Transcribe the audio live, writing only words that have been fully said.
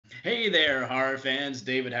Hey there, horror fans.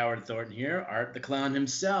 David Howard Thornton here, Art the Clown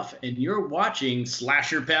himself, and you're watching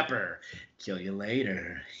SlasherPepper. Kill you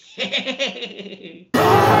later.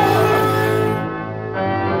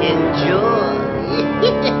 Enjoy.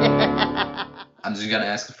 I'm just gonna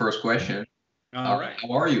ask the first question. All right.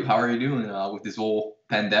 How are you? How are you doing with this whole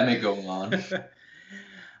pandemic going on?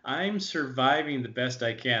 I'm surviving the best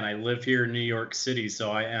I can. I live here in New York City,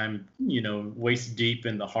 so I'm, waist deep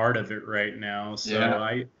in the heart of it right now. So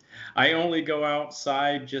Yeah. I only go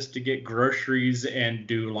outside just to get groceries and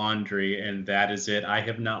do laundry, and that is it. I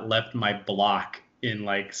have not left my block in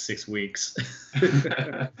like 6 weeks.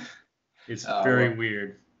 It's very Well,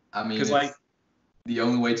 weird. I mean, Because it's the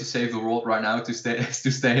only way to save the world right now to stay is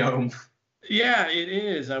to stay home. yeah, it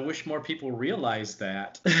is. I wish more people realized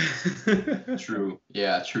that. True.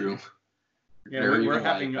 Yeah, true. Yeah, They're we're even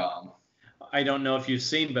having, like, I don't know if you've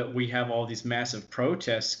seen, but we have all these massive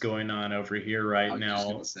protests going on over here I right was just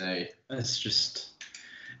now. gonna say, It's just.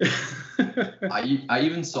 I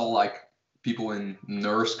even saw like people in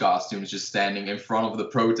nurse costumes just standing in front of the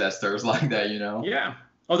protesters like that, you know? Yeah.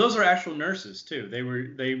 Oh, those are actual nurses too.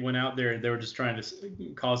 They went out there and they were just trying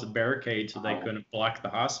to cause a barricade so they Oh, couldn't block the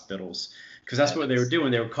hospitals because that's yeah, what they were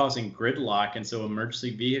doing. They were causing gridlock, and so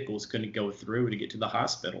emergency vehicles couldn't go through to get to the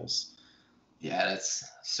hospitals. that's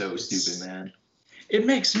so stupid, man. It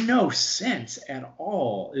makes no sense at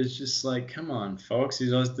all. It's just like, come on, folks.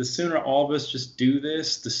 The sooner all of us just do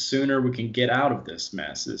this, the sooner we can get out of this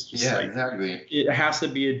mess. It's just Yeah, like exactly. it has to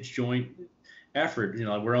be a joint effort.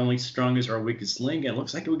 We're only strong as our weakest link, and it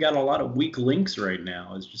looks like we got a lot of weak links right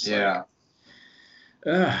now. It's just Yeah.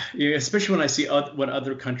 yeah, especially when I see what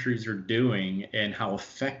other countries are doing and how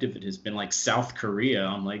effective it has been. Like South Korea,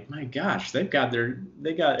 I'm like, my gosh, they got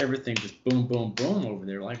everything just boom, boom, boom over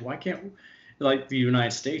there. Like, why can't like the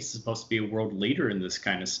United States is supposed to be a world leader in this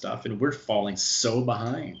kind of stuff, and we're falling so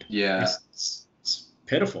behind. Yeah. It's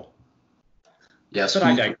pitiful. Yeah, But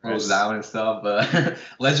I schools are closed digress. down and stuff, but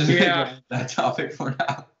let's just ignore Yeah, that topic for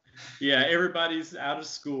now. yeah, everybody's out of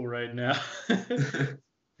school right now.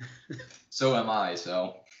 So am I.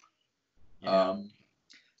 So, Yeah.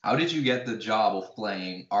 how did you get the job of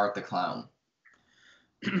playing Art the Clown?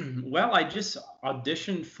 Well, I just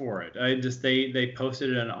auditioned for it. They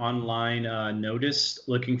posted an online notice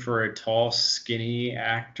looking for a tall, skinny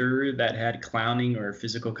actor that had clowning or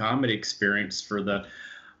physical comedy experience for the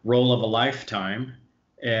role of a lifetime.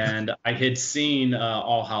 And I had seen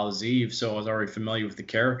All Hallows Eve, so I was already familiar with the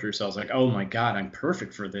character. So I was like, "Oh my God, I'm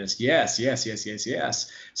perfect for this! Yes, yes, yes, yes,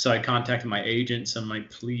 yes." So I contacted my agents. I'm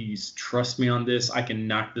like, "Please trust me on this. I can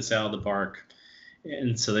knock this out of the park."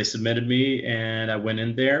 And so they submitted me, and I went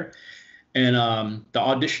in there. And the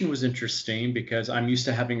audition was interesting because I'm used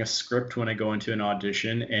to having a script when I go into an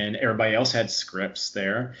audition, and everybody else had scripts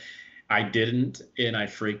there. I didn't, and I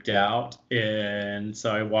freaked out. And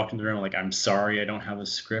so I walked in the room like, "I'm sorry, I don't have a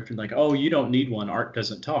script." And like, "Oh, you don't need one. Art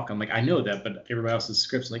doesn't talk." I'm like, "I know that, but everybody else's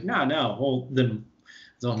script's like, no, no." Well, then,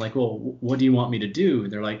 so I'm like, "Well, what do you want me to do?"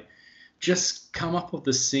 And they're like, "Just come up with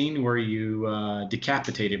the scene where you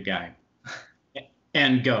decapitate a guy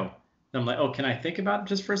and go." And I'm like, "Oh, can I think about it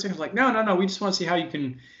just for a second?" I was like, "No, no, no. We just want to see how you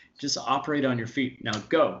can just operate on your feet. Now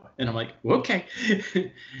go." And I'm like, "Okay."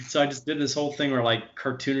 So I just did this whole thing where like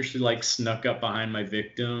cartoonishly like snuck up behind my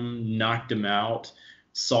victim, knocked him out,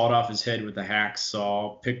 sawed off his head with a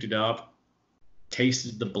hacksaw, picked it up,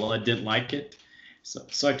 tasted the blood, didn't like it.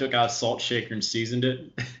 So I took out a salt shaker and seasoned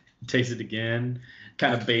it, tasted it again,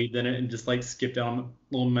 kind of bathed in it, and just like skipped on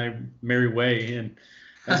my merry way. And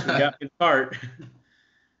that's what got me the part.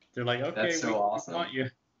 They're like, "Okay, That's so we awesome. want you."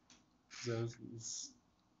 So it's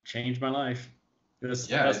changed my life. That's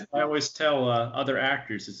Yeah, what I always tell other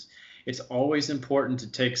actors. It's always important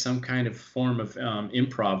to take some kind of form of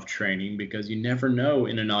improv training because you never know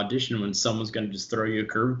in an audition when someone's going to just throw you a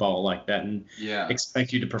curveball like that and yeah.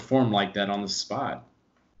 expect you to perform like that on the spot.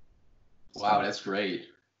 Wow, So that's great.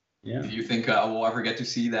 yeah. Do you think we'll ever get to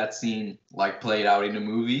see that scene like played out in a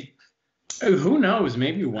movie? Oh, who knows?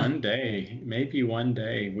 Maybe one day. Maybe one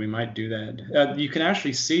day we might do that. You can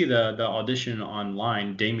actually see the audition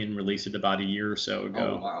online. Damien released it about a year or so Oh,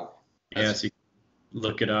 ago. wow. Yeah, That's so you can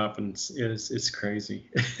look it up, and it's crazy.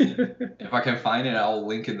 If I can find it, I'll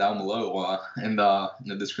link it down below in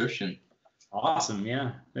the description. Awesome.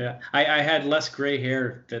 Yeah, yeah. I had less gray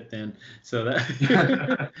hair then, so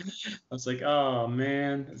that I was like, oh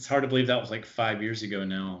man, it's hard to believe that was like 5 years ago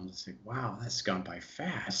now. I'm just like, wow, that's gone by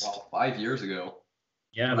fast. Well, 5 years ago.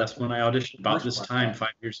 Yeah, Well, that's when I auditioned the about first this one, time 5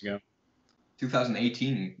 years ago.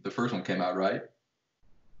 2018, the first one came out, right?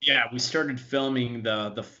 Yeah, we started filming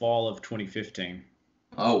the fall of 2015.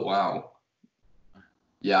 Oh, wow.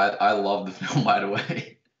 Yeah, I love the film, by the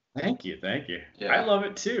way. Thank you, thank you. I Yeah. love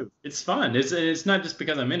it too. It's fun. It's not just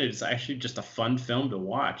because I'm in it. It's actually just a fun film to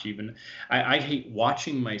watch. Even I hate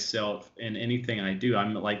watching myself in anything I do.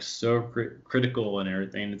 I'm like so critical and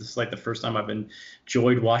everything. This is like the first time I've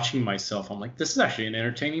enjoyed watching myself. I'm like, this is actually an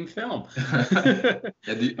entertaining film. Yeah,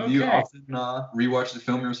 do you Okay. often rewatch the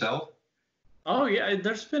film yourself? Oh yeah,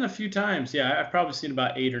 there's been a few times. Yeah, I've probably seen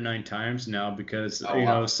about 8 or 9 times now because Oh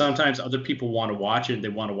wow. sometimes other people want to watch it. They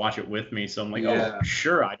want to watch it with me, so I'm like, oh Yeah.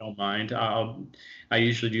 sure, I don't mind. I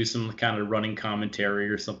usually do some kind of running commentary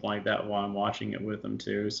or something like that while I'm watching it with them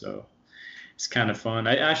too. So it's kind of fun.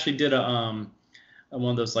 I actually did a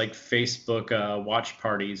one of those like Facebook watch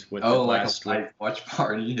parties with Oh, it like a last week. live watch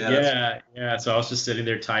party. Yeah, that's Yeah, yeah. So I was just sitting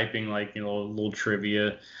there typing like little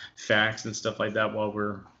trivia facts and stuff like that while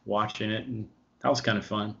we're watching it, and that was kind of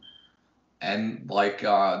fun. and like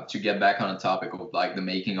to get back on the topic of like the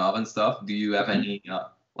making of and stuff, do you have any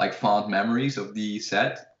like fond memories of the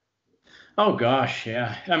set? Oh gosh,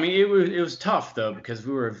 yeah. I mean, it was tough though because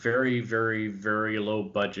we were a very, very, very low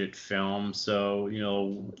budget film. So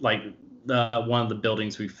like the one of the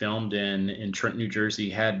buildings we filmed in Trent, New Jersey,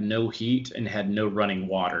 had no heat and had no running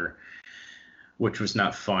water, which was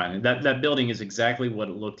not fun. That building is exactly what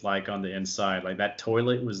it looked like on the inside. Like that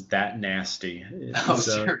toilet was that nasty. Oh,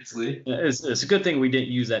 So seriously? it's a good thing we didn't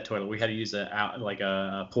use that toilet. We had to use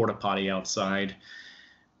a porta potty outside.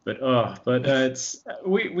 But it's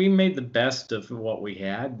we made the best of what we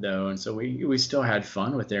had though, and so we still had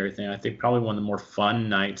fun with everything. I think probably one of the more fun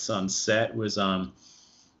nights on set was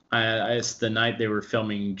it's the night they were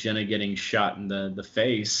filming Jenna getting shot in the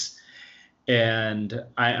face, and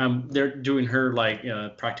they're doing her like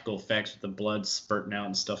practical effects with the blood spurting out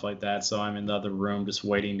and stuff like that. So I'm in the other room just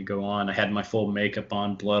waiting to go on. I had my full makeup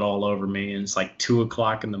on, blood all over me, and it's like 2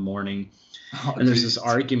 o'clock in the morning, Oh, and there's this jeez.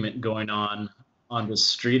 argument going on the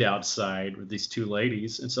street outside with these two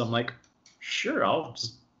ladies. And so I'm like, sure, I'll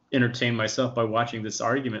just entertain myself by watching this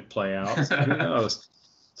argument play out. So who knows?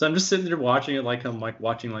 So I'm just sitting there watching it like I'm like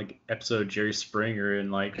watching like episode of Jerry Springer,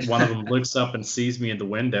 and like one of them looks up and sees me in the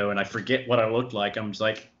window, and I forget what I look like. I'm just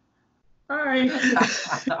like, hi.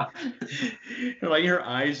 And like her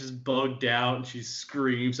eyes just bugged out, and she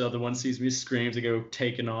screams. The other one sees me, screams, they go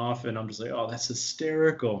taking off, and I'm just like, oh, that's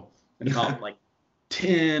hysterical. And about like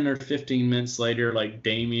 10 or 15 minutes later, like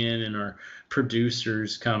Damien and our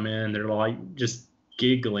producers come in. They're like just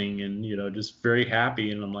giggling and just very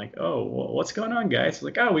happy. And I'm like, oh, well, what's going on, guys?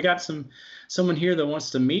 Like, oh, we got someone here that wants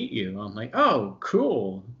to meet you. I'm like, oh,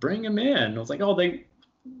 cool, bring him in. I was like, oh,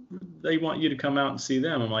 they want you to come out and see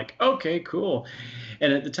them. I'm like, okay, cool.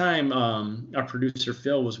 And at the time, our producer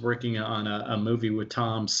Phil was working on a movie with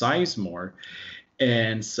Tom Sizemore,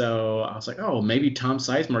 and so I was like, oh, maybe Tom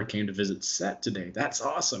Sizemore came to visit set today. That's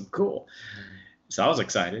awesome. Cool. So I was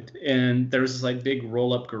excited. And there was this like big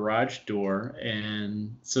roll up garage door.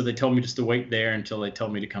 And so they told me just to wait there until they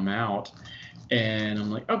told me to come out. And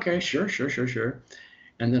I'm like, okay, sure, sure, sure, sure.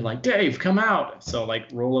 And they're like, Dave, come out. So like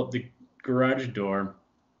roll up the garage door,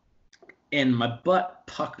 and my butt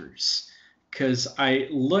puckers because I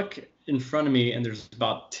look in front of me and there's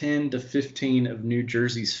about 10 to 15 of New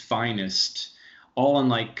Jersey's finest, all in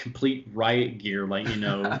like complete riot gear, like,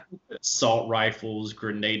 assault rifles,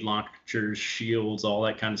 grenade launchers, shields, all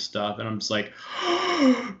that kind of stuff. And I'm just like,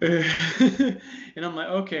 and I'm like,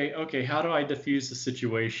 okay, how do I defuse the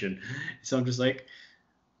situation? So I'm just like,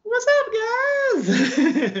 what's up,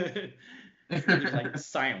 guys? And there's like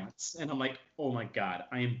silence, and I'm like, oh my god,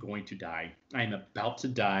 I am going to die. I am about to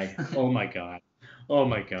die. Oh my god. Oh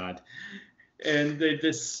my god. And they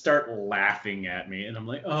just start laughing at me, and I'm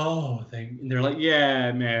like, oh, and they're like,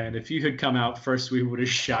 yeah, man, if you had come out first, we would have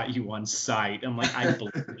shot you on sight. I'm like, I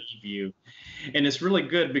believe you. And it's really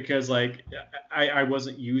good because like I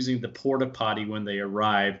wasn't using the porta potty when they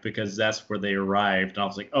arrived, because that's where they arrived. And I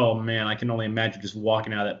was like, oh man, I can only imagine just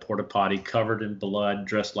walking out of that porta potty covered in blood,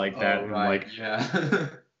 dressed like that. Oh, And I'm right. like, Yeah.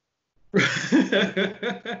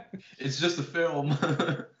 It's just a film.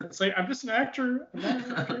 it's like, I'm just an actor. I'm not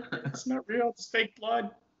an actor. It's not real. It's fake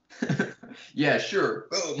blood. Yeah, sure.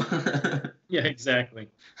 Boom. Yeah, exactly.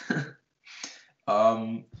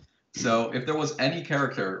 Um, so if there was any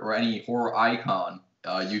character or any horror icon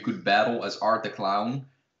you could battle as Art the Clown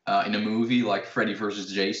in a movie like Freddy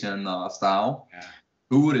versus Jason style, Yeah.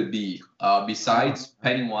 who would it be? Besides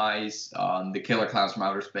Pennywise, the Killer Clowns from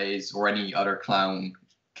Outer Space, or any other clown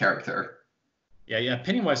character? Yeah.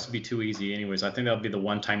 Pennywise would be too easy, anyways. I think that would be the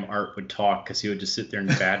one time Art would talk, because he would just sit there and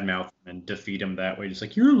badmouth him and defeat him that way. Just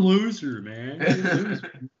like, you're a loser, man. You're a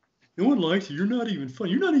loser. No one likes you. You're not even fun.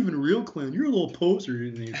 You're not even a real clown. You're a little poser.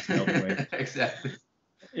 And he just fell away. Exactly.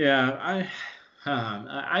 Yeah,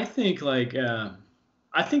 I think like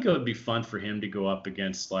I think it would be fun for him to go up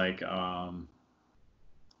against like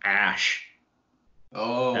Ash.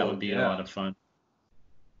 Oh, That would be a yeah. lot of fun.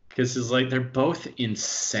 Because it's like they're both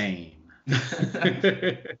insane.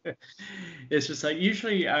 It's just like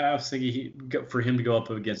usually I was thinking for him to go up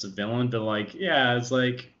against a villain, but like yeah, it's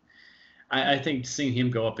like I think seeing him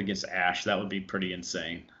go up against Ash, that would be pretty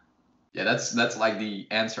insane. Yeah, that's like the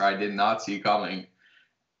answer I did not see coming.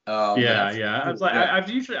 But Yeah, that's yeah. I was cool. like,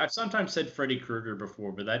 Yeah. I've sometimes said Freddy Krueger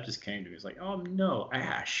before, but that just came to me. It's like, oh no,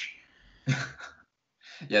 Ash.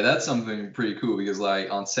 Yeah, that's something pretty cool because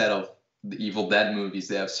like on set of the Evil Dead movies,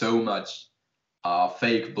 they have so much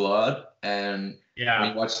fake blood, and when you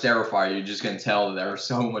Yeah. watch Terrifier, you just can tell that there's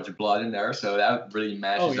so much blood in there, so that really Oh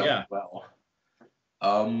matches up yeah. well.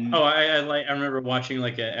 Oh, Um, I remember watching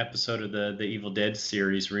like an episode of the Evil Dead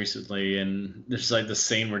series recently, and there's like the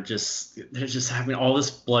scene where just they're just having all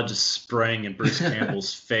this blood just spraying in Bruce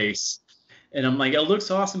Campbell's face, and I'm like, it looks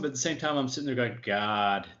awesome, but at the same time, I'm sitting there going,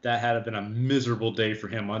 God, that had been a miserable day for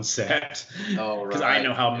him on set, oh because I right,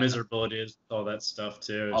 know how yeah. miserable it is with all that stuff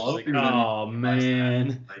too. It's All just those like, people didn't even oh realize that.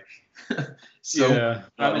 man, Like, so much yeah.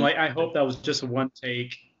 blood I'm in like, I hope that was just one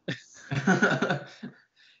take.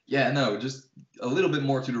 Yeah, no, just a little bit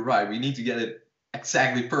more to the right. We need to get it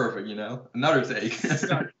exactly perfect, you know? Another take.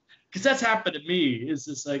 Because that's happened to me. It's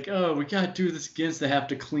just like, oh, we gotta do this again. So they have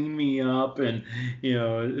to clean me up, and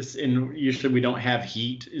and usually we don't have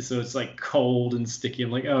heat, so it's like cold and sticky.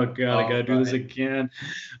 I'm like, oh god, I Oh, gotta do this right. again.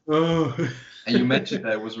 Oh, And you mentioned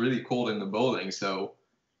that it was really cold in the building, so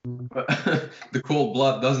the cold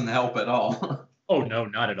blood doesn't help at all. oh no,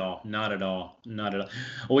 not at all, not at all, not at all.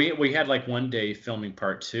 We had like one day filming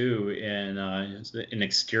part two, and it was an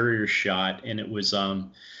exterior shot, and it was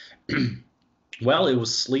Well, it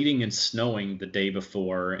was sleeting and snowing the day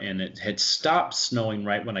before, and it had stopped snowing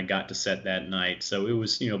right when I got to set that night. So it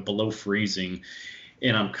was, below freezing,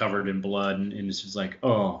 and I'm covered in blood, and it's just like,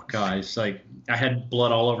 oh god, it's like I had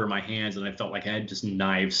blood all over my hands, and I felt like I had just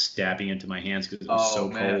knives stabbing into my hands because it was Oh so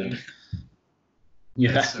man, cold.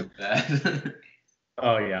 Yeah. that's so bad.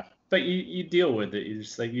 Oh yeah. But you deal with it. You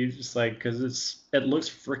just like because it looks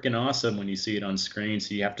freaking awesome when you see it on screen.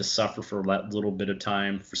 So you have to suffer for that little bit of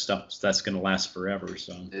time for stuff that's going to last forever.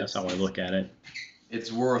 So that's It's how I look at it. it's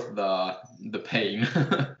worth the pain.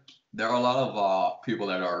 There are a lot of people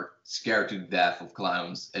that are scared to death of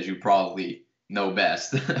clowns, as you probably know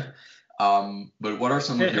best. But what are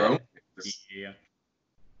some of your own favorites? Yeah.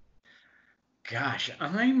 Gosh,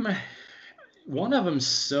 I'm one of them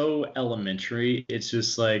so elementary. It's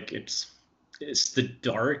just like it's the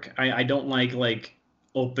dark. I don't like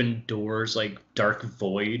open doors, like dark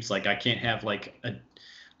voids. Like I can't have like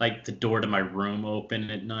the door to my room open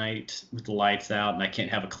at night with the lights out, and I can't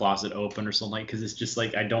have a closet open or something, because it's just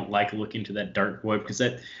like I don't like looking to that dark void, because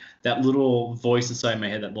that little voice inside my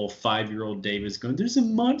head, that little 5-year-old Dave is going, "There's a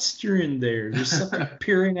monster in there. There's something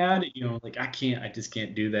peering out at you." Like I just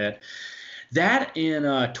can't do that. That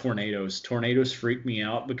and tornadoes. Tornadoes freak me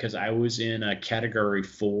out because I was in a Category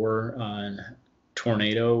 4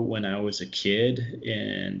 tornado when I was a kid,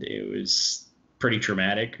 and it was pretty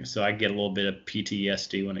traumatic. So I get a little bit of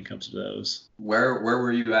PTSD when it comes to those. Where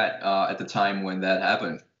were you at the time when that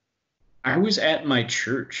happened? I was at my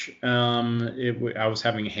church. I was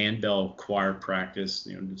having handbell choir practice.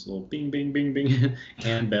 Just little bing, bing, bing, bing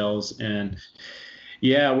handbells, and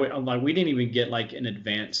yeah, we didn't even get like an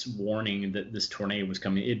advance warning that this tornado was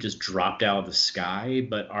coming. It just dropped out of the sky.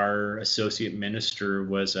 But our associate minister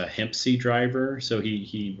was a hemp seed driver, so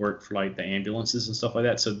he worked for like the ambulances and stuff like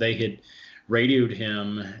that. So they had radioed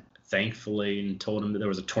him, thankfully, and told him that there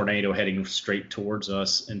was a tornado heading straight towards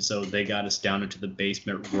us. And so they got us down into the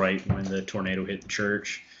basement right when the tornado hit the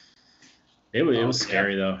church. It was Oh,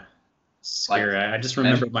 scary though. like Scary. I just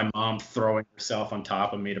remember my mom throwing herself on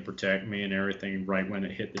top of me to protect me and everything right when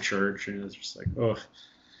it hit the church, and it was just like, oh,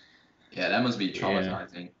 yeah, that must be yeah,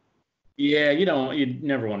 traumatizing. yeah. You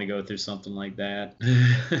never want to go through something like that.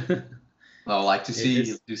 Well, like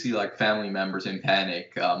It's to see like family members in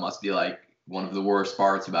panic must be like one of the worst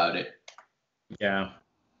parts about it. yeah,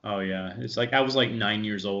 oh yeah. It's like I was like 9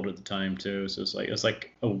 years old at the time too, so it was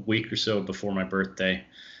like a week or so before my birthday.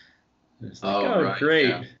 It's like, Oh, oh right, yeah.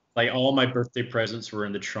 great. Like all my birthday presents were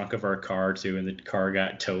in the trunk of our car too, and the car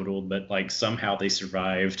got totaled, but like somehow they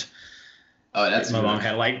survived. Oh, Like that's my mom good.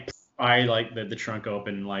 had like I like the trunk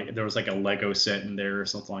open, like there was like a Lego set in there or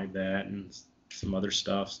something like that, and some other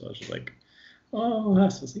stuff. So I was just like, oh,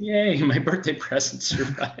 that's yay, my birthday present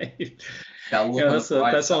survived. Yeah, look on the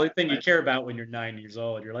bright That's the side, only thing you right? care about when you're 9 years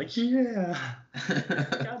old. You're like, yeah,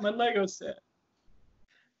 got my Lego set.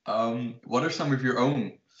 What are some of your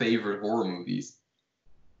own favorite horror movies?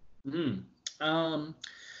 Mm. Um,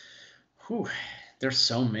 whew, there's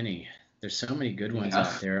so many. There's so many good ones Yeah.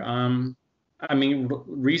 out there. I mean,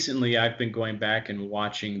 recently I've been going back and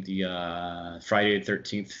watching the Friday the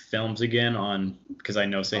 13th films again because I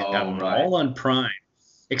know they have Oh, them right. all on Prime.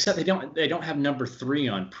 Except they don't have number 3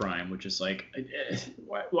 on Prime, which is like,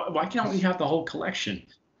 why can't we have the whole collection?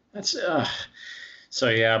 That's so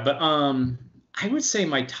yeah. But I would say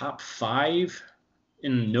my top 5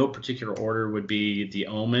 in no particular order would be The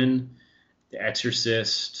Omen, The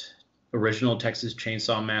Exorcist, original Texas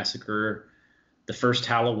Chainsaw Massacre, the first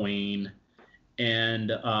Halloween, and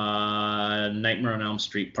Nightmare on Elm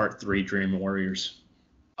Street Part 3: Dream Warriors.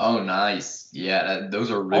 Oh, nice. Yeah, those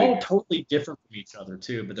are really All good. totally different from each other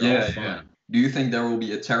too, but they're all Yeah, yeah. fun. Do you think there will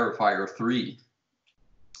be a Terrifier 3?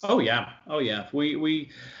 Oh yeah, oh yeah.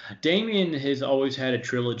 Damien has always had a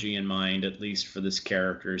trilogy in mind, at least for this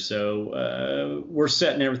character. So we're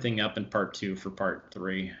setting everything up in part 2 for part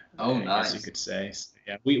 3. Oh, I guess you nice. could say. So,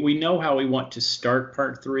 yeah, we know how we want to start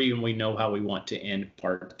part 3, and we know how we want to end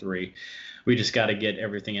part 3. We just got to get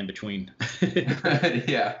everything in between.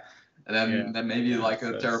 Yeah. And Yeah, then maybe yeah. like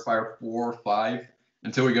a Terrifier 4 or 5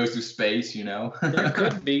 until he goes to space, you know? There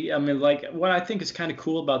could be. I mean, like what I think is kind of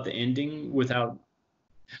cool about the ending, without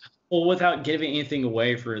giving anything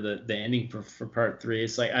away for the ending for part 3.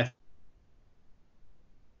 It's like I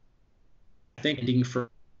think ending for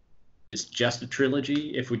is just a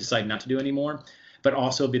trilogy if we decide not to do anymore, but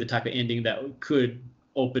also be the type of ending that could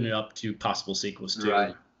open it up to possible sequels too.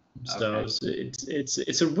 Right. So Okay.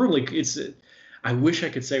 it's a really I wish I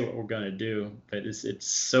could say what we're gonna do, but it's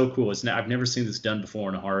so cool. I've never seen this done before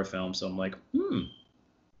in a horror film, so I'm like,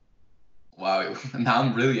 Wow. Now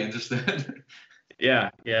I'm really interested. yeah,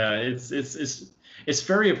 yeah. It's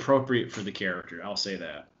very appropriate for the character. I'll say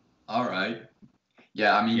that. All right.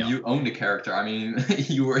 Yeah, I mean, Yeah. you own the character. I mean,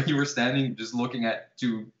 you were standing just looking at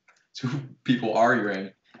two people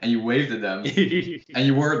arguing, and you waved at them, and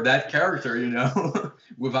you were that character, you know,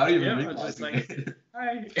 without even Yeah, I was just realizing like, it.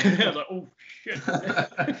 hi. I was like, oh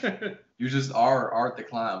shit. You just are Art the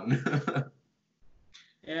Clown.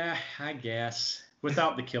 Yeah, I guess.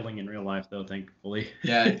 Without the killing in real life, though, thankfully.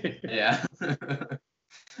 Yeah, yeah.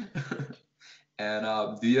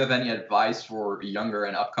 And do you have any advice for younger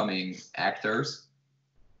and upcoming actors?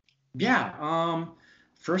 Yeah.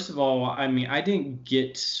 First of all, I mean, I didn't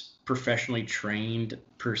get professionally trained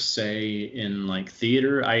per se in like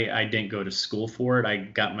theater. I didn't go to school for it. I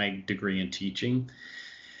got my degree in teaching.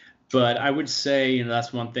 But I would say,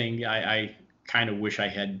 that's one thing I kind of wish I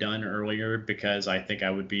had done earlier, because I think I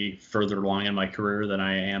would be further along in my career than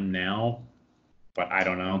I am now. But I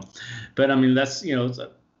don't know. But I mean, that's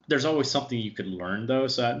there's always something you could learn though.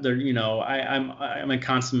 So there, I'm a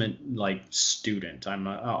consummate like student. I'm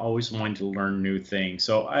always wanting to learn new things.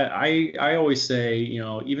 So I always say,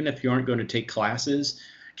 even if you aren't going to take classes,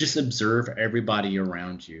 just observe everybody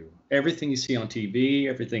around you. Everything you see on TV,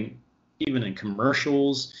 everything, even in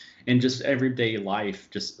commercials and just everyday life.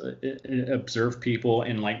 Just observe people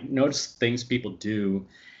and like notice things people do,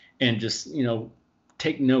 and just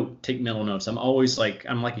take mental notes. I'm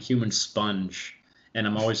like a human sponge, and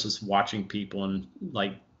I'm always just watching people and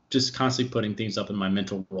like just constantly putting things up in my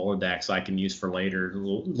mental Rolodex I can use for later.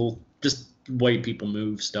 Little just way people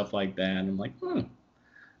move, stuff like that. And I'm like,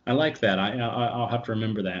 I like that. I'll have to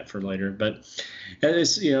remember that for later. But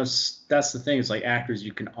that's the thing. It's like actors,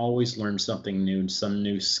 you can always learn something new, some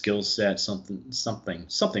new skill set, something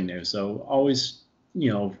new. So always,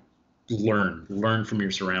 learn from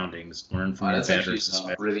your surroundings, learn from your That's actually betters,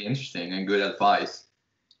 especially. really interesting and good advice.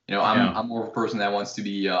 You know, I'm Yeah. I'm more of a person that wants to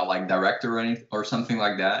be like director or something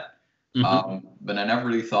like that. Hmm. But I never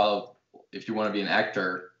really thought of, if you want to be an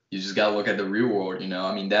actor, you just gotta look at the real world. You know,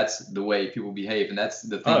 I mean, that's the way people behave, and that's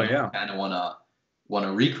the Oh thing you yeah. kind of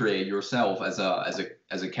wanna recreate yourself as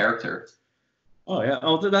a character. Oh yeah.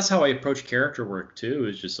 Oh, that's how I approach character work too.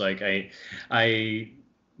 Is just like I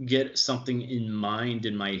get something in mind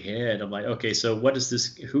in my head. I'm like, okay, so what is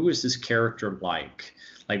this? Who is this character like?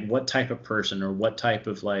 Like, what type of person or what type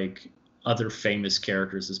of like other famous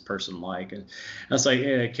characters this person like? And that's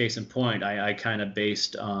like, case in point, I kind of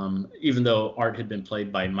based, even though Art had been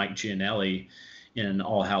played by Mike Gianelli in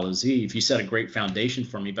All Hallows Eve, he set a great foundation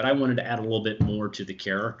for me, but I wanted to add a little bit more to the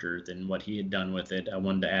character than what he had done with it. I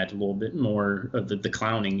wanted to add a little bit more of the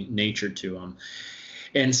clowning nature to him.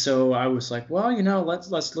 And so I was like, well,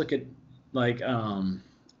 let's look at like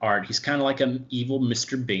Art. He's kind of like an evil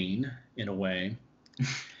Mr. Bean in a way.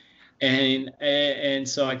 And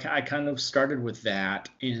so I kind of started with that.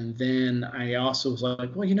 And then I also was like,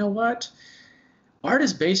 well, you know what? Art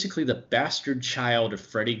is basically the bastard child of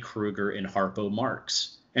Freddy Krueger and Harpo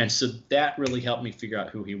Marx. And so that really helped me figure out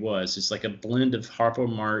who he was. It's like a blend of Harpo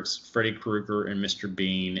Marx, Freddy Krueger, and Mr.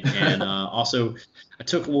 Bean. And also, I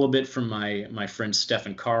took a little bit from my friend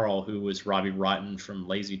Stephen Carl, who was Robbie Rotten from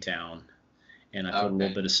Lazy Town. And I put a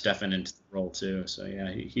little bit of Stefan into the role too. So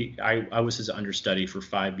yeah, I was his understudy for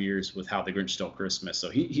 5 years with How the Grinch Stole Christmas. So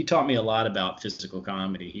he taught me a lot about physical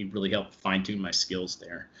comedy. He really helped fine tune my skills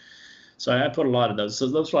there. So I put a lot of those. So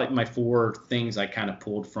those were like my 4 things I kind of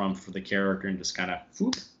pulled from for the character and just kind of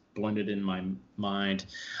blended in my mind.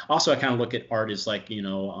 Also, I kind of look at art as like,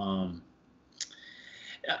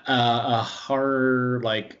 a horror,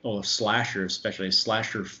 like slasher, especially a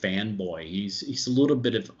slasher fanboy. He's a little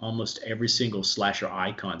bit of almost every single slasher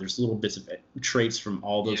icon. There's little bits of traits from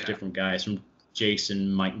all those different guys, from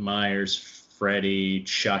Jason, Mike Myers, Freddy,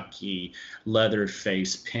 Chucky,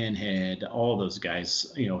 Leatherface, Pinhead, all those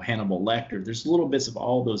guys. Hannibal Lecter. There's little bits of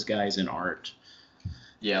all those guys in art.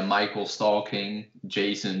 Yeah, Michael stalking,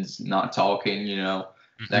 Jason's not talking.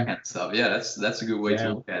 That kind of stuff. Yeah, that's a good way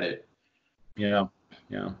to look at it. Yeah.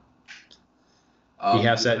 Yeah. He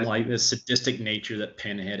has that like the sadistic nature that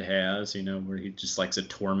Pinhead has, where he just likes to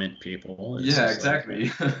torment people. It's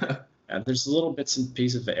exactly. Like, there's little bits and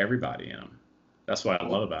pieces of everybody in him. That's what I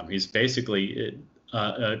love about him. He's basically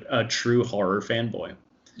a true horror fanboy.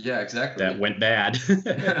 Yeah, exactly. That went bad.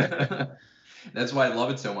 That's why I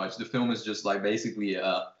love it so much. The film is just like basically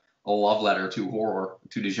a love letter to horror,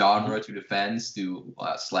 to the genre, to the fans, to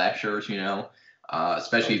slashers,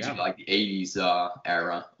 especially to like the 80s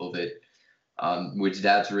era of it, which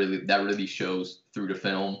that really shows through the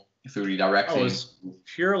film, through the directing. It's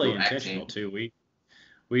purely intentional too.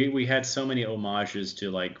 We had so many homages to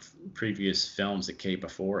like previous films that came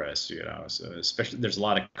before us, So especially there's a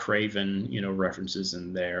lot of Craven, references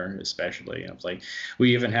in there, especially. It's like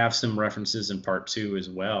we even have some references in part 2 as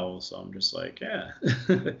well. So I'm just like, yeah.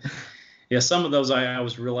 Yeah, some of those I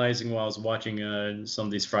was realizing while I was watching some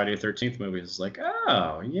of these Friday the 13th movies. It's like,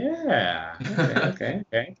 oh, yeah. Okay.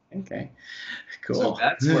 Cool. So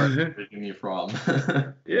that's where I'm taking you from.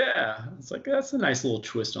 Yeah. It's like, that's a nice little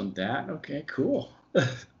twist on that. Okay, cool.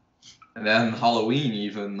 And then Halloween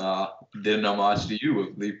even did an homage to you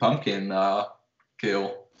with the pumpkin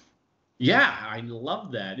kill. Yeah, I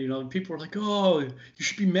love that. People are like, oh, you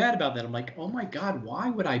should be mad about that. I'm like, oh, my God, why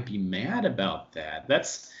would I be mad about that?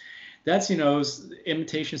 That's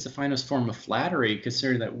imitation is the finest form of flattery,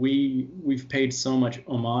 considering that we've paid so much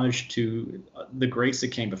homage to the greats that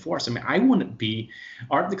came before us. I mean, I wouldn't be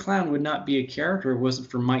Art the Clown would not be a character if it wasn't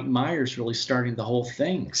for Mike Myers really starting the whole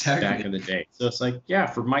thing back in the day. So it's like, yeah,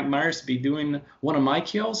 for Mike Myers to be doing one of my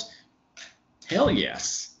kills, hell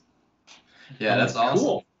yes. Yeah, that's awesome.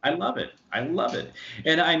 Cool. I love it.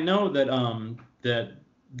 And I know that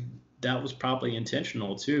that was probably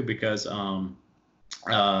intentional too, because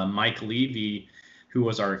Mike Levy, who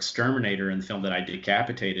was our exterminator in the film that I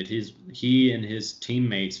decapitated, he and his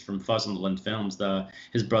teammates from Fuzzleland Films,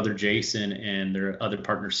 his brother Jason and their other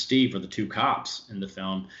partner Steve, are the 2 cops in the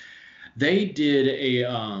film. They did a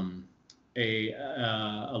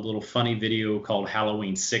little funny video called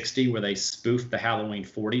Halloween 60, where they spoofed the Halloween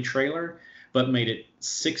 40 trailer, but made it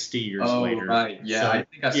 60 years later. Oh, right. Yeah, so, I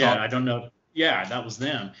think I saw. Yeah, I don't know. Yeah, that was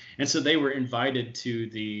them. And so they were invited to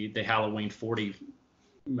the Halloween 40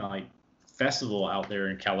 like festival out there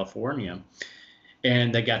in California,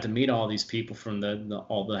 and they got to meet all these people from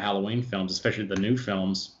all the Halloween films, especially the new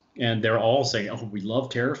films, and they're all saying, "Oh, we love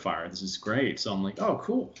Terrifier. This is great." So I'm like, "Oh,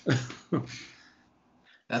 cool."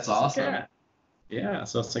 That's awesome. Like, yeah.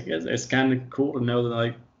 So it's like it's kind of cool to know that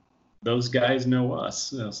like those guys know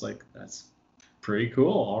us. It's like that's pretty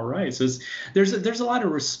cool. All right. So there's a lot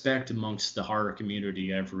of respect amongst the horror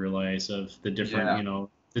community. I've realized of the different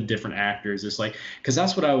the different actors. It's like, because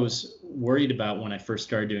that's what I was worried about when I first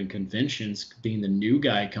started doing conventions, being the new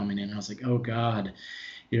guy coming in. I was like, oh God,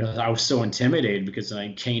 I was so intimidated because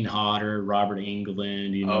like Kane Hodder, Robert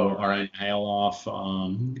Englund, Aaron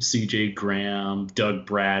Haloff, C.J. Graham, Doug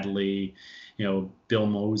Bradley, Bill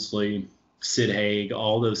Moseley, Sid Haig,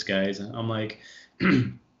 all those guys. I'm like,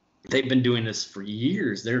 they've been doing this for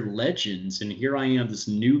years. They're legends, and here I am, this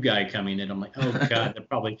new guy coming in. I'm like, oh God,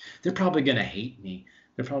 they're probably gonna hate me.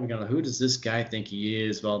 They're probably going, who does this guy think he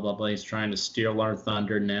is? Blah, blah, blah. He's trying to steal our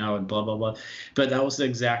thunder now and blah, blah, blah. But that was the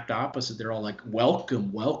exact opposite. They're all like,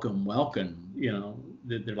 welcome, welcome, welcome.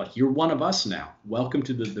 They're like, you're one of us now. Welcome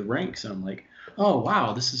to the ranks. And I'm like, oh,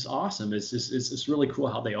 wow, this is awesome. It's really cool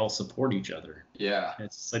how they all support each other. Yeah.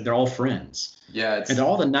 It's like they're all friends. Yeah. And they're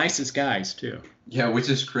all the nicest guys, too. Yeah, which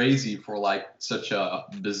is crazy for like such a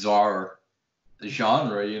bizarre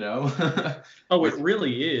genre, Oh, it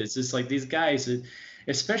really is. It's like these guys,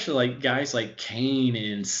 especially like guys like Kane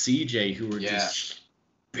and CJ, who were just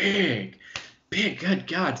big, big. Good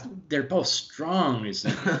God, they're both strong as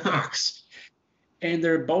an ox, and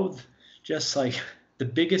they're both just like the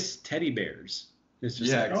biggest teddy bears. It's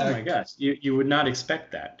just Yeah, like, oh my exactly. gosh, you would not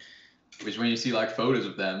expect that. Which when you see like photos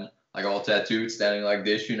of them, like all tattooed, standing like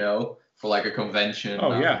this, for like a convention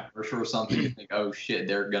Oh yeah. commercial or something, you think, oh shit,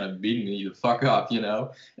 they're gonna beat me the fuck up.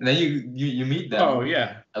 And then you meet them. Oh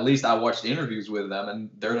yeah. At least I watched interviews with them,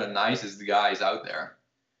 and they're the nicest guys out there.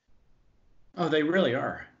 Oh, they really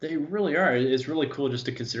are. They really are. It's really cool just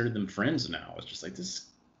to consider them friends now. It's just like this is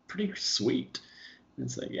pretty sweet.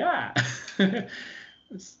 It's like, yeah.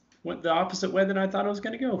 It's went the opposite way than I thought it was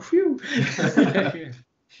gonna go. Phew.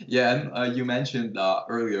 Yeah, and you mentioned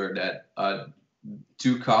earlier that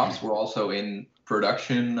two cops were also in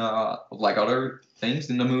production of like other things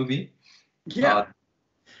in the movie. Uh, Yeah.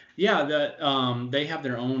 Yeah, that they have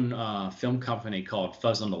their own film company called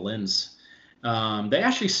Fuzz on the Lens. They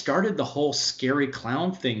actually started the whole scary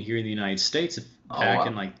clown thing here in the United States oh, back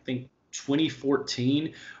in like I think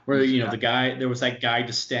 2014, where yeah, there was that guy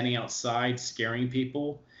just standing outside scaring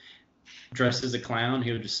people dressed as a clown.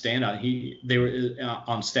 He would just stand out. They were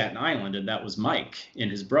on Staten Island, and that was Mike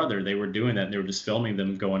and his brother. They were doing that. And they were just filming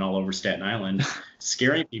them going all over Staten Island,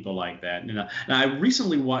 scaring people like that. And I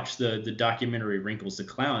recently watched the documentary Wrinkles the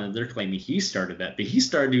Clown, and they're claiming he started that, but he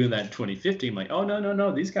started doing that in 2015. I'm like, oh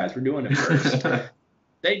no, these guys were doing it first.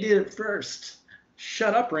 They did it first.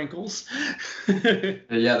 Shut up, Wrinkles.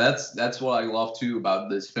 yeah. That's what I love too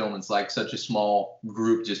about this film. It's like such a small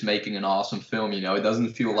group just making an awesome film. It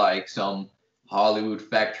doesn't feel like some Hollywood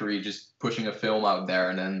factory just pushing a film out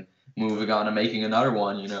there and then moving on and making another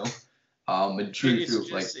one. It truly It's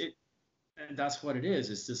feels like just and that's what it is.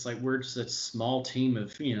 It's just like we're just a small team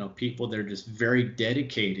of people that are just very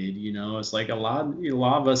dedicated. It's like a lot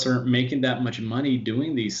of us aren't making that much money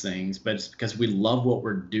doing these things, but it's because we love what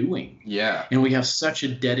we're doing, yeah. and we have such a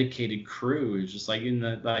dedicated crew. It's just like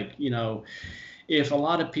if a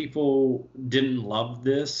lot of people didn't love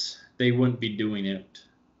this, they wouldn't be doing it.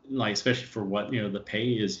 Like especially for what the pay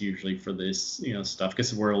is usually for this stuff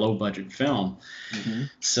because we're a low budget film. Hmm.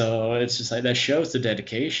 So it's just like that shows the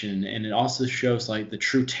dedication, and it also shows like the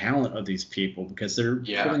true talent of these people because they're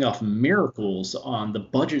Yeah. pulling off miracles on the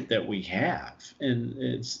budget that we have. And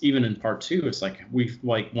it's even in part two, it's like we've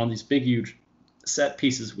like one of these big huge set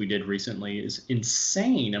pieces we did recently is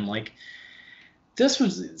insane. I'm like, this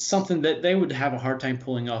was something that they would have a hard time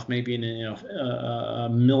pulling off maybe in a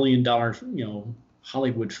 $1 million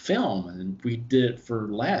Hollywood film, and we did it for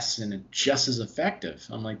less and it's just as effective.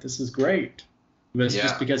 I'm like, this is great. But it's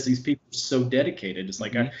just Yeah. because these people are so dedicated. It's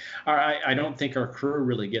like Mhm. I don't think our crew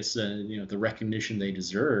really gets the recognition they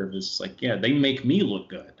deserve. It's like, yeah, they make me look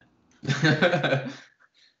good.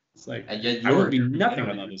 It's like And yet I wouldn't be you're nothing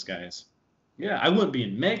without those guys. Yeah, I wouldn't be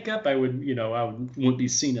in makeup. Wouldn't be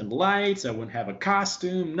seen in lights. I wouldn't have a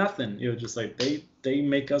costume. Nothing. It was just like they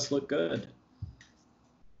make us look good.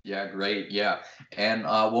 Yeah, great. Yeah. And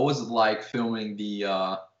what was it like filming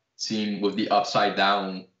the scene with the upside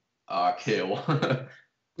down kill?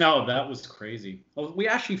 No, that was crazy. Oh, we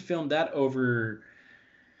actually filmed that over,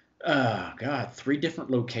 oh God, 3 different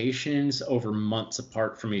locations over months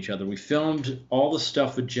apart from each other. We filmed all the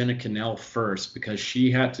stuff with Jenna Cannell first because she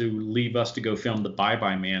had to leave us to go film the Bye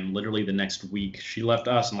Bye Man literally the next week. She left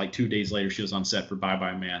us, and like 2 days later, she was on set for Bye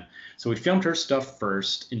Bye Man. So we filmed her stuff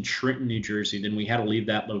first in Trenton, New Jersey. Then we had to leave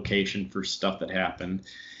that location for stuff that happened.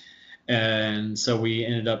 And so we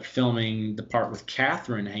ended up filming the part with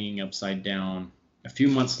Catherine hanging upside down a few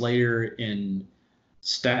months later in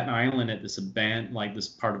Staten Island at this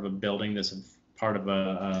part of a building that's a part of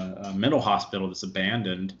a mental hospital that's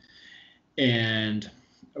abandoned. And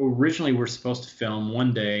originally we're supposed to film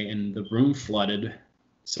one day and the room flooded.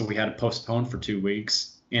 So we had to postpone for 2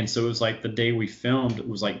 weeks. And so it was like the day we filmed, it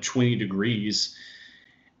was like 20 degrees.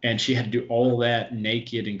 And she had to do all that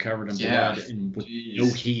naked and covered in Yeah. blood and with no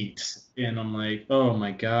Jeez. heat. And I'm like, oh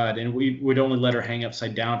my God. And we would only let her hang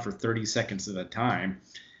upside down for 30 seconds at a time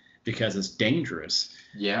because it's dangerous.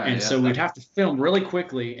 Yeah, And yeah. so we'd have to film really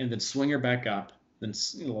quickly and then swing her back up, then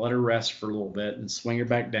let her rest for a little bit and swing her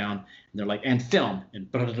back down. And they're like, and film and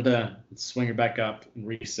and swing her back up and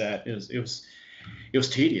reset. It was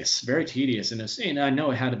tedious, very tedious, and I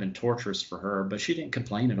know it had to been torturous for her, but she didn't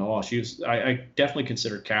complain at all. I definitely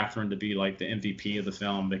consider Catherine to be like the MVP of the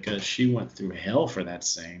film because she went through hell for that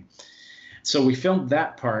scene. So we filmed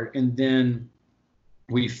that part, and then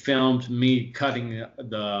we filmed me cutting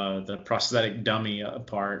the prosthetic dummy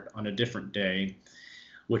apart on a different day,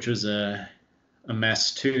 which was a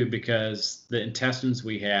mess too because the intestines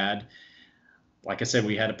we had, like I said,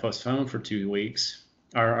 we had to postpone for 2 weeks.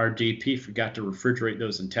 our DP forgot to refrigerate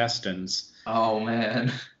those intestines. Oh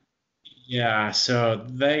man. Yeah, so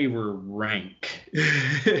they were rank.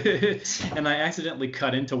 And I accidentally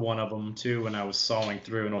cut into one of them too when I was sawing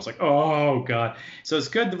through, and I was like, oh God. So it's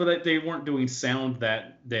good that they weren't doing sound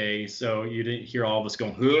that day, so you didn't hear all of us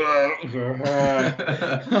going on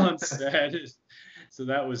set. So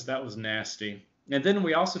that was nasty. And then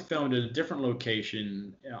we also filmed at a different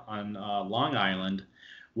location on Long Island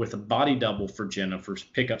with a body double for Jenna for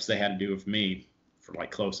pickups they had to do with me for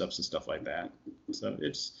like close-ups and stuff like that. So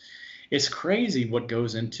it's crazy what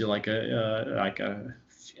goes into like a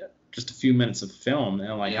just a few minutes of film,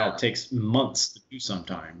 and like how it takes months to do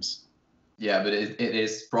sometimes. Yeah, but it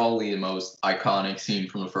is probably the most iconic scene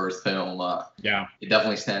from the first film. Yeah, it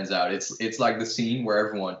definitely stands out. It's like the scene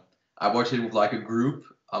where I watched it with like a group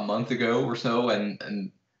a month ago or so,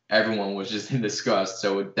 and everyone was just in disgust.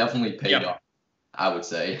 So it definitely paid off, I would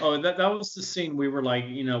say. Oh, that was the scene we were like,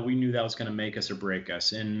 we knew that was going to make us or break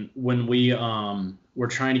us. And when we were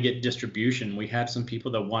trying to get distribution, we had some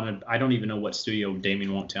people that wanted, I don't even know what studio,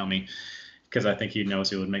 Damien won't tell me because I think he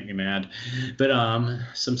knows it would make me mad. But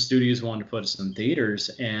some studios wanted to put us in theaters,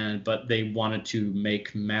 but they wanted to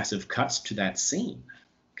make massive cuts to that scene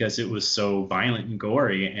because it was so violent and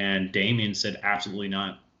gory. And Damien said, absolutely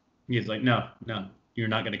not. He's like, no, you're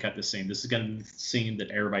not going to cut this scene. This is going to be the scene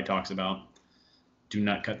that everybody talks about. Do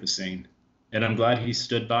not cut the scene. And I'm glad he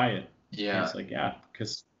stood by it. Yeah. It's like,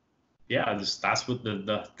 because that's what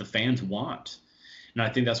the fans want. And I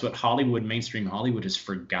think that's what mainstream Hollywood has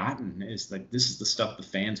forgotten, is like, this is the stuff the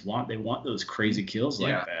fans want. They want those crazy kills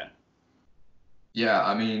like that. Yeah,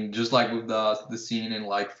 I mean, just like with the scene in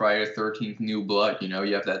like Friday the 13th New Blood, you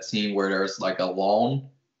have that scene where there's like a lawn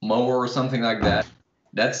mower or something like that.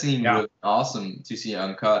 That scene was awesome to see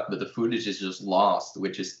uncut, but the footage is just lost,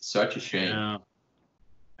 which is such a shame. Yeah.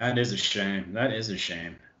 That is a shame.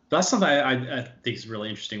 That's something I think is really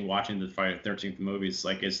interesting watching the Friday the 13th movies.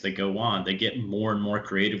 Like, as they go on, they get more and more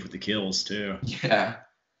creative with the kills too. Yeah,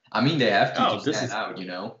 I mean, they have to stand out,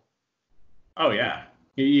 Oh yeah,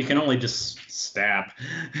 you can only just stab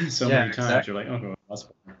so many times. Exactly. You're like, oh, that's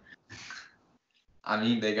better. I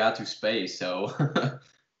mean, they got to space, so.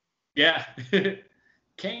 Yeah,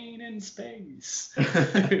 Kane in space.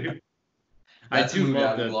 I do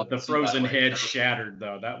love the frozen head shattered,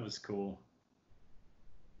 though. That was cool.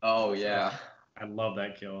 Oh, yeah. I love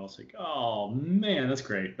that kill. I was like, oh, man, that's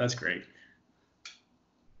great. That's great.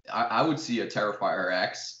 I would see a Terrifier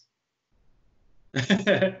X.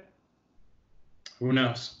 Who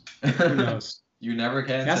knows? Who knows? You never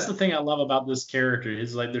can. That's the thing I love about this character.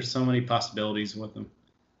 Is like there's so many possibilities with him.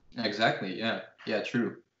 Exactly. Yeah. Yeah,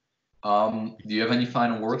 true. Do you have any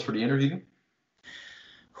final words for the interview?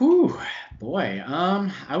 Whew, boy.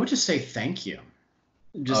 I would just say thank you.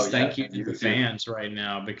 Thank you to the fans right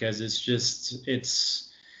now, because it's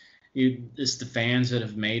the fans that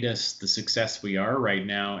have made us the success we are right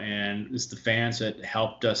now, and it's the fans that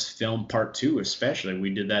helped us film part 2. Especially, we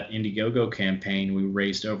did that Indiegogo campaign. We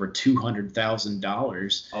raised over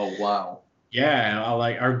 $200,000. Oh wow! Yeah,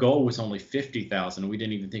 our goal was only 50,000. We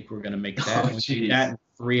didn't even think we were going to make that. We did that in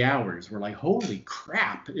 3 hours. We're like, holy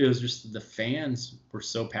crap! It was just the fans were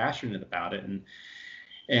so passionate about it,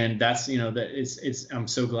 and that's that I'm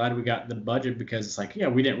so glad we got the budget, because it's like,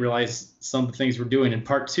 we didn't realize some of the things we're doing in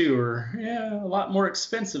part 2 are a lot more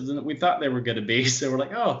expensive than we thought they were going to be. So we're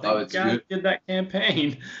like, thank God we did that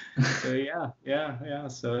campaign. So yeah.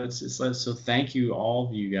 So it's like, so thank you, all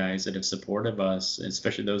of you guys that have supported us,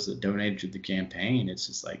 especially those that donated to the campaign. It's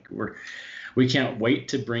just like we can't wait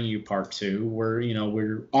to bring you part 2.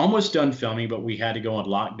 We're almost done filming, but we had to go on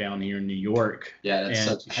lockdown here in New York. Yeah, that's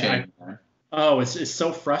such a shame. It's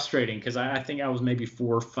so frustrating, because I think I was maybe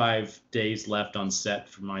 4 or 5 days left on set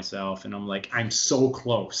for myself, and I'm like, I'm so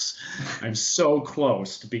close. I'm so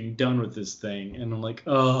close to being done with this thing, and I'm like,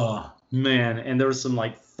 oh man. And there were some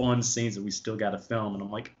like fun scenes that we still got to film, and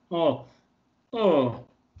I'm like, oh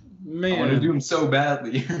man, I want to do them so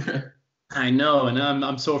badly. I know, and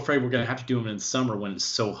I'm so afraid we're gonna have to do them in the summer when it's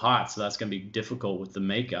so hot. So that's gonna be difficult with the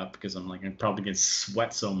makeup, because I'm like, I'm probably gonna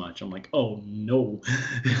sweat so much. I'm like, oh no.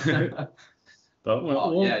 But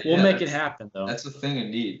we'll make it happen, though. That's the thing,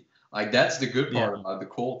 indeed. Like, that's the good part about the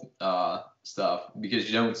cold stuff, because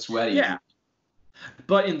you don't sweat. Yeah.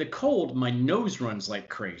 But in the cold, my nose runs like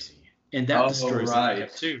crazy, and that destroys the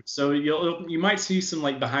makeup too. So you might see some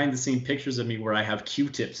like behind the scene pictures of me where I have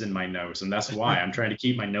Q-tips in my nose, and that's why I'm trying to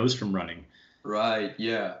keep my nose from running. Right.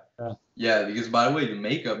 Yeah. Yeah. Because, by the way, the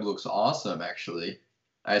makeup looks awesome, actually.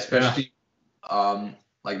 Especially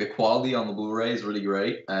like the quality on the Blu-ray is really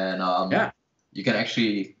great, and you can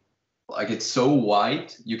actually Like it's so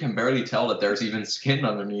white, you can barely tell that there's even skin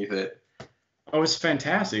underneath it. Oh, it's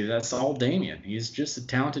fantastic. That's all Damien. He's just a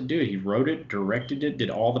talented dude. He wrote it, directed it, did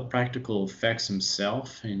all the practical effects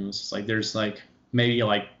himself. You know, it's just like there's like maybe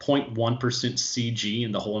like 0.1% CG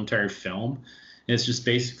in the whole entire film. And it's just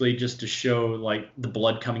basically just to show like the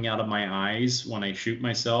blood coming out of my eyes when I shoot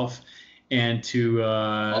myself, and to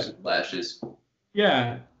Muzzle flashes.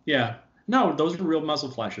 Yeah, yeah. No, those are real muzzle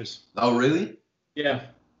flashes. Oh, really? Yeah.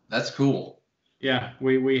 That's cool. Yeah,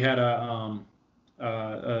 we had a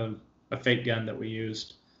fake gun that we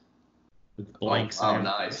used with blanks. Oh,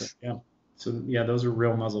 nice. Yeah. So yeah, those are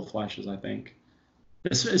real muzzle flashes, I think.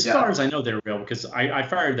 As far as I know, they're real because I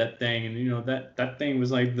fired that thing, and you know that thing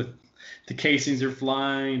was like the casings are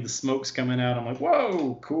flying, the smoke's coming out. I'm like,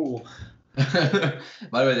 whoa, cool. By the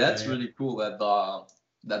way, that's really cool that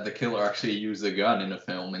the killer actually used a gun in a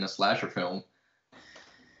film, in a slasher film.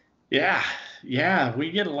 Yeah, we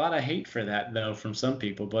get a lot of hate for that though from some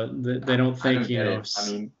people, but they don't think, you know. I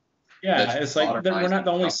mean, yeah, it's like we're not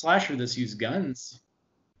the only slasher that's used guns.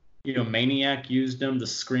 You know, Maniac used them. The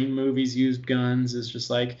Scream movies used guns. It's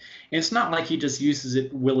just like, and it's not like he just uses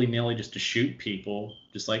it willy-nilly just to shoot people.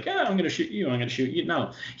 Just like, I'm going to shoot you. I'm going to shoot you.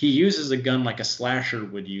 No, he uses a gun like a slasher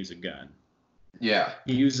would use a gun. Yeah.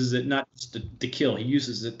 He uses it not just to kill. He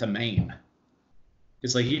uses it to maim.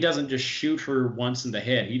 It's like he doesn't just shoot her once in the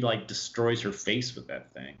head. He like destroys her face with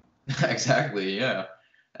that thing. Exactly. Yeah.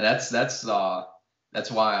 And that's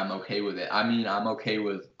why I'm okay with it. I mean, I'm okay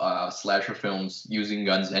with slasher films using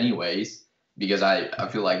guns anyways, because I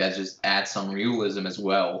feel like that just adds some realism as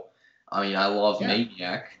well. I mean, I love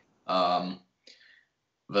Maniac, but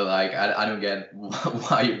like I don't get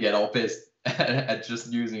why you get all pissed at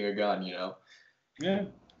just using a gun, you know? Yeah.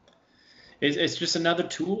 It's just another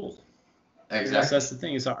tool. Exactly. That's the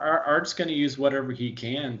thing. Is Art's going to use whatever he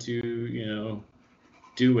can to, you know,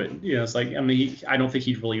 do it. You know, it's like, I mean, I don't think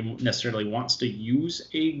he really necessarily wants to use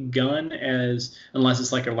a gun unless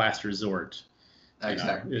it's like a last resort.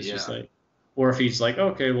 Exactly. It's just like, or if he's like,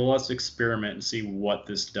 okay, well, let's experiment and see what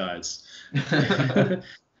this does.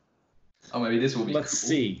 Oh, maybe this will be Let's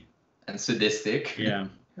see. And sadistic. Yeah.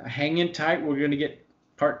 Hang in tight. We're going to get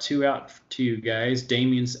part 2 out to you guys.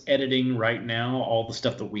 Damien's editing right now all the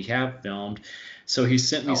stuff that we have filmed. So he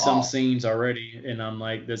sent me some scenes already, and I'm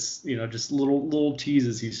like, this, you know, just little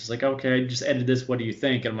teases. He's just like, okay, I just edited this. What do you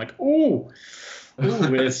think? And I'm like, ooh,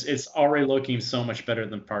 it's already looking so much better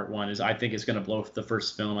than part 1. I think it's going to blow the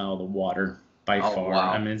first film out of the water by far.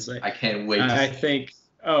 Wow. I mean, it's like, I can't wait. I think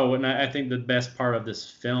the best part of this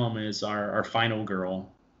film is our final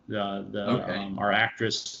girl. Our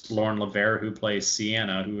actress Lauren Lavera, who plays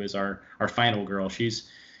Sienna, who is our final girl. She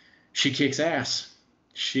kicks ass.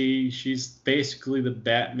 She's basically the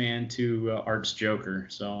Batman to Art's Joker.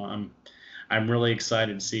 So I'm really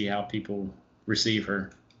excited to see how people receive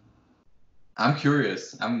her. I'm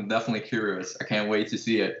curious. I'm definitely curious. I can't wait to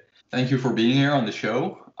see it. Thank you for being here on the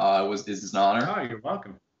show. This is an honor. Oh, you're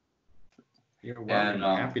welcome. You're welcome.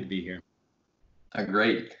 I'm happy to be here.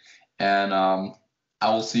 Great. And I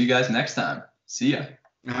will see you guys next time. See ya.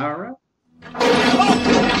 All right.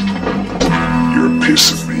 You're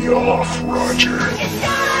pissing me off, Roger. It's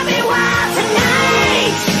gonna be wild.